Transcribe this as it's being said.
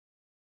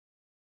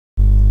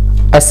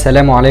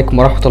السلام عليكم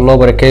ورحمة الله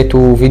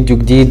وبركاته. فيديو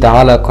جديد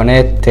على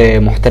قناة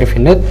محترف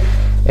النت.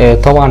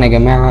 طبعا يا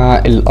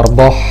جماعة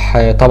الارباح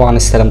طبعا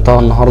استلمتها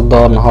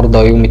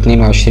النهاردة يوم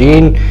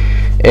 22،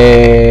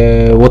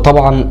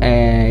 وطبعا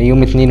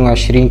يوم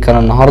 22 كان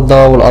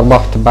النهاردة،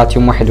 والارباح بتبعت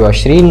يوم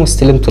 21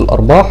 واستلمت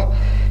الارباح.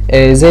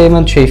 زي ما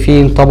انتم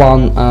شايفين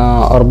طبعا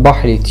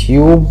ارباح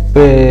اليوتيوب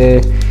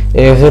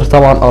غير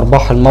طبعا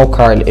ارباح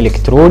الموقع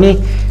الالكتروني.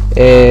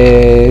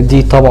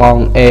 دي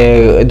طبعا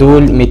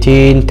دول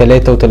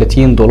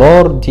 233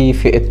 دولار، دي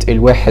فئة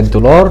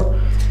 $1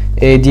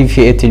 دي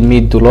فئة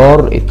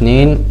 $100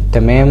 2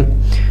 تمام،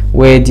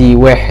 ودي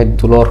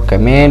 $1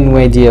 كمان،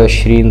 ودي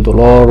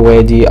 $20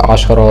 ودي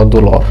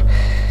 $10.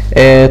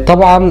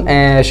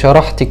 طبعا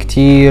شرحت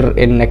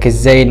كتير انك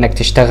ازاي انك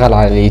تشتغل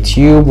على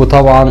اليوتيوب،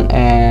 وطبعا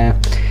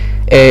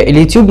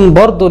اليوتيوب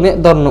برضو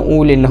نقدر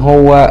نقول ان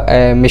هو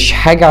مش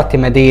حاجة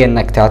اعتمادية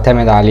انك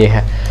تعتمد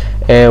عليها،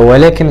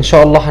 ولكن ان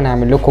شاء الله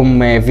هنعمل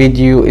لكم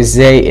فيديو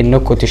ازاي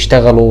انكم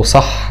تشتغلوا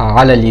صح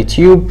على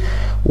اليوتيوب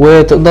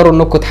وتقدروا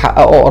انكم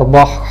تحققوا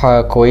ارباح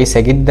كويسة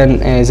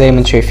جدا. زي ما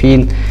انتم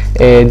شايفين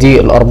دي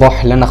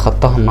الارباح اللي انا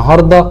خدتها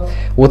النهاردة.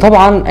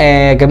 وطبعا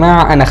يا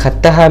جماعة انا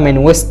خدتها من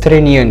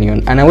ويسترن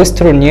يونيون. انا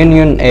ويسترن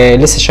يونيون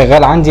لسه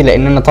شغال عندي،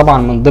 لان انا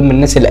طبعا من ضمن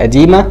الناس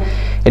القديمة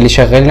اللي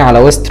شغالين على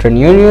ويسترن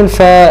يونيون،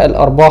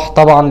 فالارباح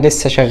طبعا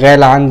لسه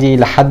شغالة عندي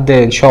لحد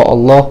ان شاء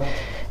الله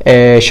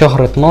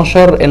شهر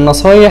 12.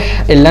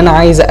 النصايح اللي انا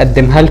عايز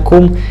اقدمها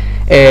لكم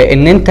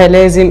ان انت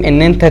لازم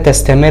ان انت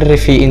تستمر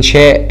في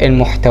انشاء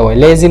المحتوى،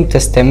 لازم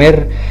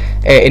تستمر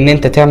ان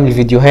انت تعمل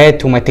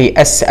فيديوهات وما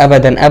تيأس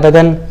ابدا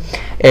ابدا.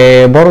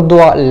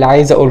 برضو اللي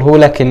عايز اقوله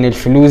لك ان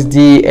الفلوس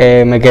دي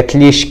ما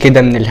جاتليش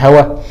كده من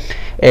الهوا،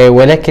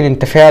 ولكن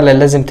انت فعلا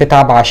لازم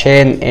تتعب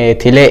عشان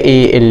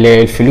تلاقي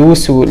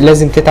الفلوس،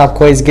 ولازم تتعب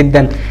كويس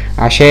جدا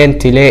عشان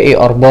تلاقي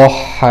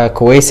ارباح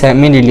كويسة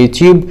من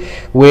اليوتيوب.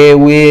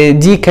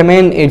 ودي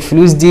كمان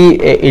الفلوس دي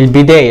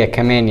البداية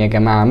كمان يا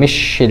جماعة،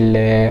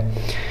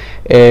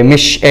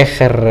 مش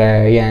اخر،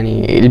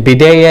 يعني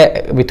البداية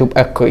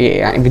بتبقى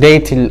يعني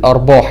بداية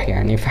الارباح،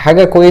 يعني في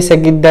حاجة كويسة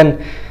جدا.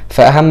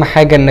 فاهم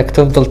حاجة انك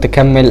تفضل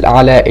تكمل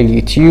على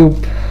اليوتيوب،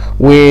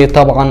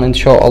 وطبعا ان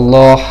شاء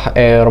الله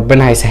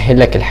ربنا هيسهل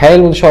لك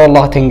الحال، وان شاء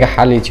الله هتنجح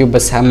على اليوتيوب.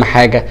 بس اهم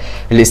حاجة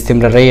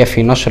الاستمرارية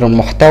في نشر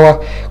المحتوى،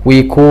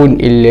 ويكون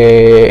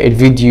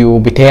الفيديو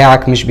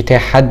بتاعك مش بتاع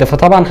حد.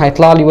 فطبعا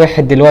هيطلع لي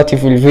واحد دلوقتي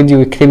في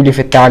الفيديو يكتب لي في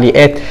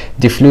التعليقات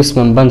دي فلوس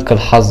من بنك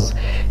الحظ.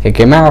 يا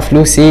جماعة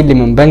فلوس ايه اللي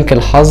من بنك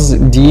الحظ؟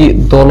 دي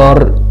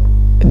دولار،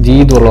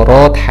 دي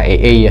دولارات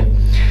حقيقية.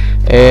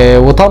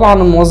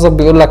 وطبعا الموظف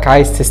بيقول لك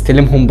عايز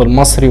تستلمهم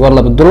بالمصري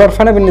ولا بالدولار،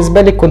 فانا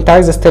بالنسبه لي كنت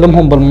عايز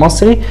استلمهم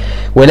بالمصري،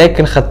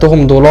 ولكن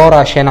خدتهم دولار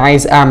عشان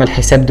عايز اعمل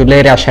حساب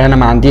دولاري، عشان انا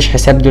ما عنديش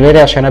حساب دولاري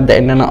عشان ابدا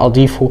ان انا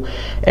اضيفه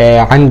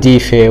عندي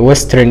في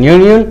ويسترن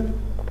يونيون.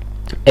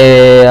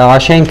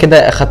 عشان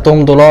كده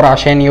اخدتهم دولار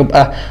عشان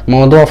يبقى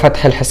موضوع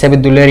فتح الحساب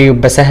الدولاري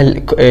يبقى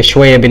سهل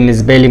شوية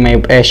بالنسبة لي، ما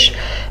يبقاش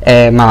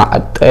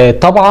معقد.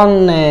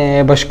 طبعا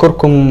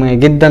بشكركم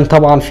جدا.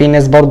 طبعا في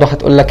ناس برضو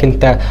هتقول لك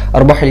انت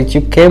ارباح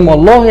اليوتيوب كام؟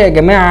 والله يا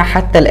جماعة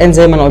حتى الان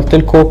زي ما انا قلت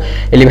لكم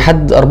اللي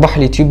بيحدد ارباح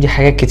اليوتيوب دي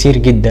حاجات كتير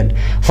جدا.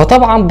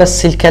 فطبعا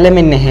بس الكلام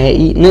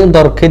النهائي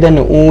نقدر كده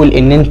نقول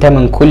ان انت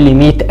من كل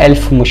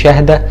 100,000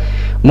 مشاهدة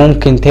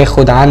ممكن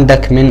تاخد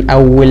عندك من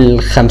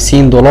اول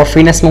 $50.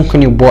 في ناس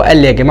ممكن يبقوا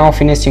اقل يا جماعه،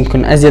 وفي ناس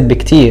يمكن ازيد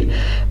بكتير،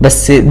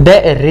 بس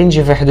ده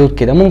الرينج في حدود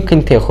كده.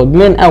 ممكن تاخد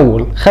من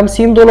اول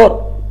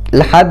 $50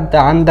 لحد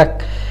عندك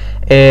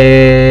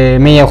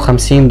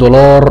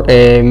 $150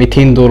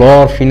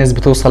 $200. في ناس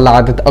بتوصل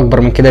لعدد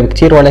اكبر من كده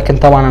بكتير، ولكن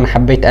طبعا انا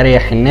حبيت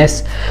اريح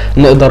الناس.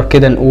 نقدر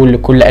كده نقول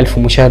لكل 1000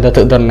 مشاهده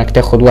تقدر انك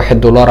تاخد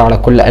 $1 على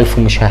كل 1000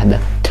 مشاهده.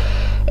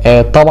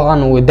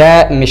 طبعا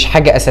وده مش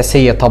حاجة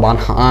اساسية. طبعا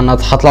انا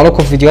هطلع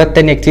لكم في فيديوهات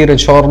تانية كتير ان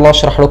شاء الله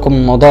اشرح لكم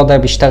الموضوع ده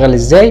بيشتغل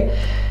ازاي.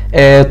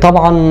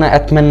 طبعا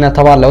اتمنى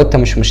طبعا لو انت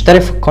مش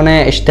مشترك في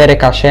القناة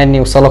اشترك عشان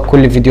يوصلك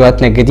كل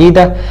فيديوهاتنا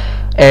الجديدة.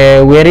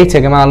 ويا ريت يا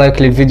جماعة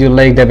لايك للفيديو،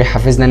 اللايك ده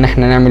بيحفزنا ان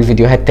احنا نعمل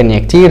فيديوهات تانية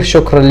كتير.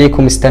 شكرا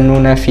ليكم،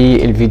 استنونا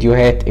في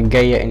الفيديوهات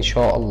الجاية ان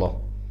شاء الله.